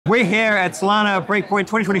We're here at Solana Breakpoint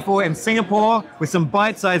 2024 in Singapore with some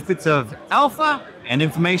bite-sized bits of alpha and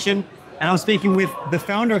information. And I'm speaking with the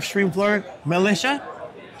founder of Streamflow, Malisha.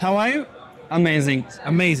 How are you? Amazing.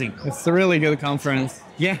 Amazing. It's a really good conference.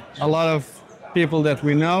 Yeah. A lot of people that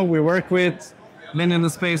we know, we work with, been in the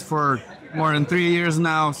space for more than 3 years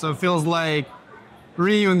now, so it feels like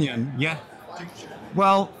reunion. Yeah.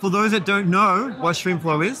 Well, for those that don't know what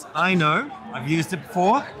Streamflow is, I know, I've used it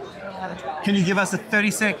before. Can you give us a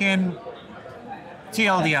 30-second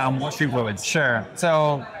TLDR on what Streamflow is? Sure.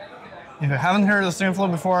 So, if you haven't heard of Streamflow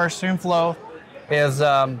before, Streamflow is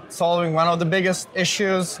solving one of the biggest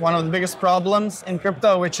issues, one of the biggest problems in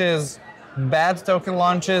crypto, which is bad token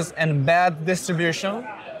launches and bad distribution.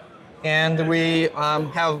 And we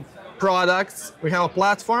have products, we have a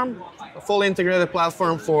platform, a fully integrated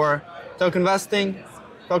platform for token vesting,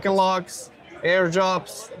 token locks,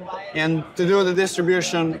 airdrops, and to do the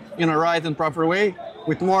distribution in a right and proper way,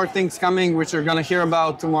 with more things coming, which you're going to hear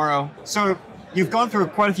about tomorrow. So you've gone through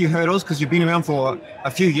quite a few hurdles because you've been around for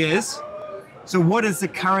a few years. So what is the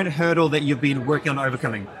current hurdle that you've been working on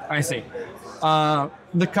overcoming? I see.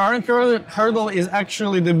 The current hurdle is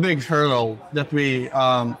actually the big hurdle that we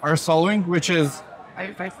are solving, which is,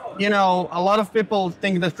 you know, a lot of people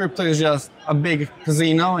think that crypto is just a big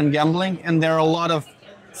casino and gambling, and there are a lot of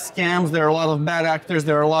scams, there are a lot of bad actors,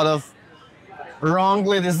 there are a lot of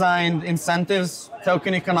wrongly designed incentives,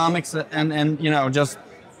 token economics, and you know, just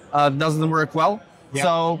doesn't work well. Yeah.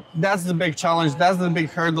 So that's the big challenge, that's the big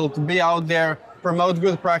hurdle, to be out there, promote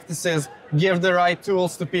good practices, give the right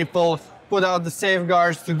tools to people, put out the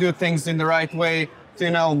safeguards to do things in the right way, to,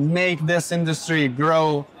 you know, make this industry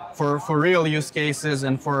grow for real use cases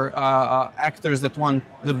and for actors that want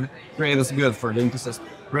the greatest good for the ecosystem.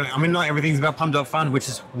 Really? I mean, not everything's about pump.fund, which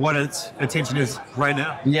is what its attention is right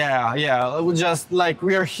now. Yeah. Just like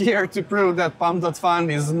we are here to prove that pump.fund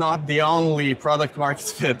is not the only product market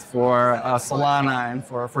fit for Solana and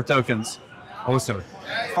for tokens. Awesome.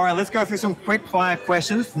 All right, let's go through some quick fire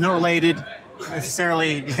questions, not related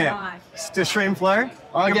necessarily to Streamflow.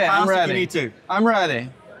 Okay, I'm ready. You need to. I'm ready.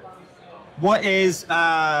 What is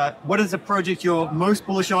the project you're most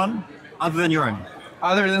bullish on other than your own?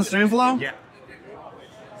 Other than Streamflow? Yeah.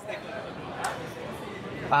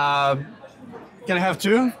 Can I have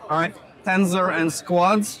two? All right. Tensor and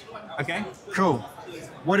Squads. Okay, cool.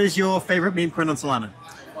 What is your favorite meme coin on Solana?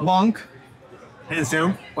 Bonk. Hands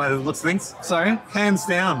down, by the looks of things. Sorry? Hands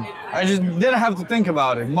down. I just didn't have to think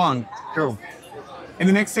about it. Bonk. Cool. In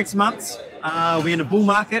the next 6 months, are we in a bull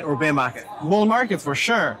market or a bear market? Bull market for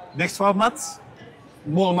sure. Next 12 months?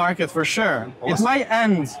 Bull market for sure. Awesome. It might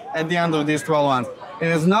end at the end of these 12 months. It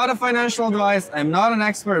is not a financial advice. I'm not an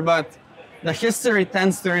expert, but the history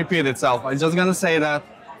tends to repeat itself. I'm just gonna say that,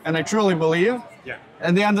 and I truly believe. Yeah.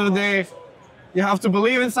 At the end of the day, you have to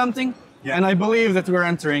believe in something, and I believe that we're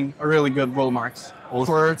entering a really good bull market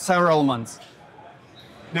for several months.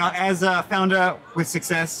 Now, as a founder with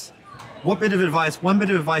success, one bit of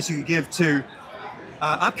advice you could give to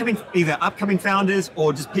either upcoming founders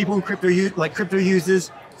or just people in crypto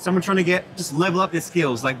users, someone trying to just level up their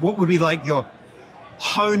skills? Like, what would be like your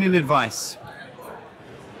hone-in advice?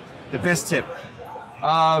 The best tip?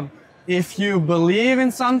 If you believe in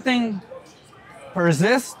something,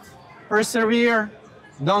 persist, persevere,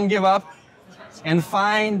 don't give up, and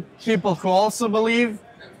find people who also believe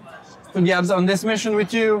to get on this mission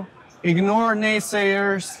with you. Ignore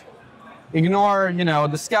naysayers, ignore, you know,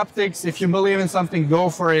 the skeptics. If you believe in something, go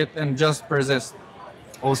for it and just persist.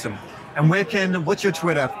 Awesome. And what's your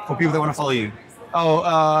Twitter for people that want to follow you?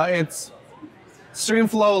 It's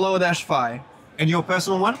Streamflow_5. And your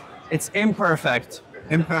personal one? It's imperfect.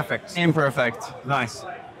 Imperfect. Imperfect. Nice.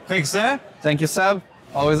 Thanks, sir. Thank you, Seb.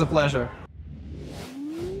 Always a pleasure.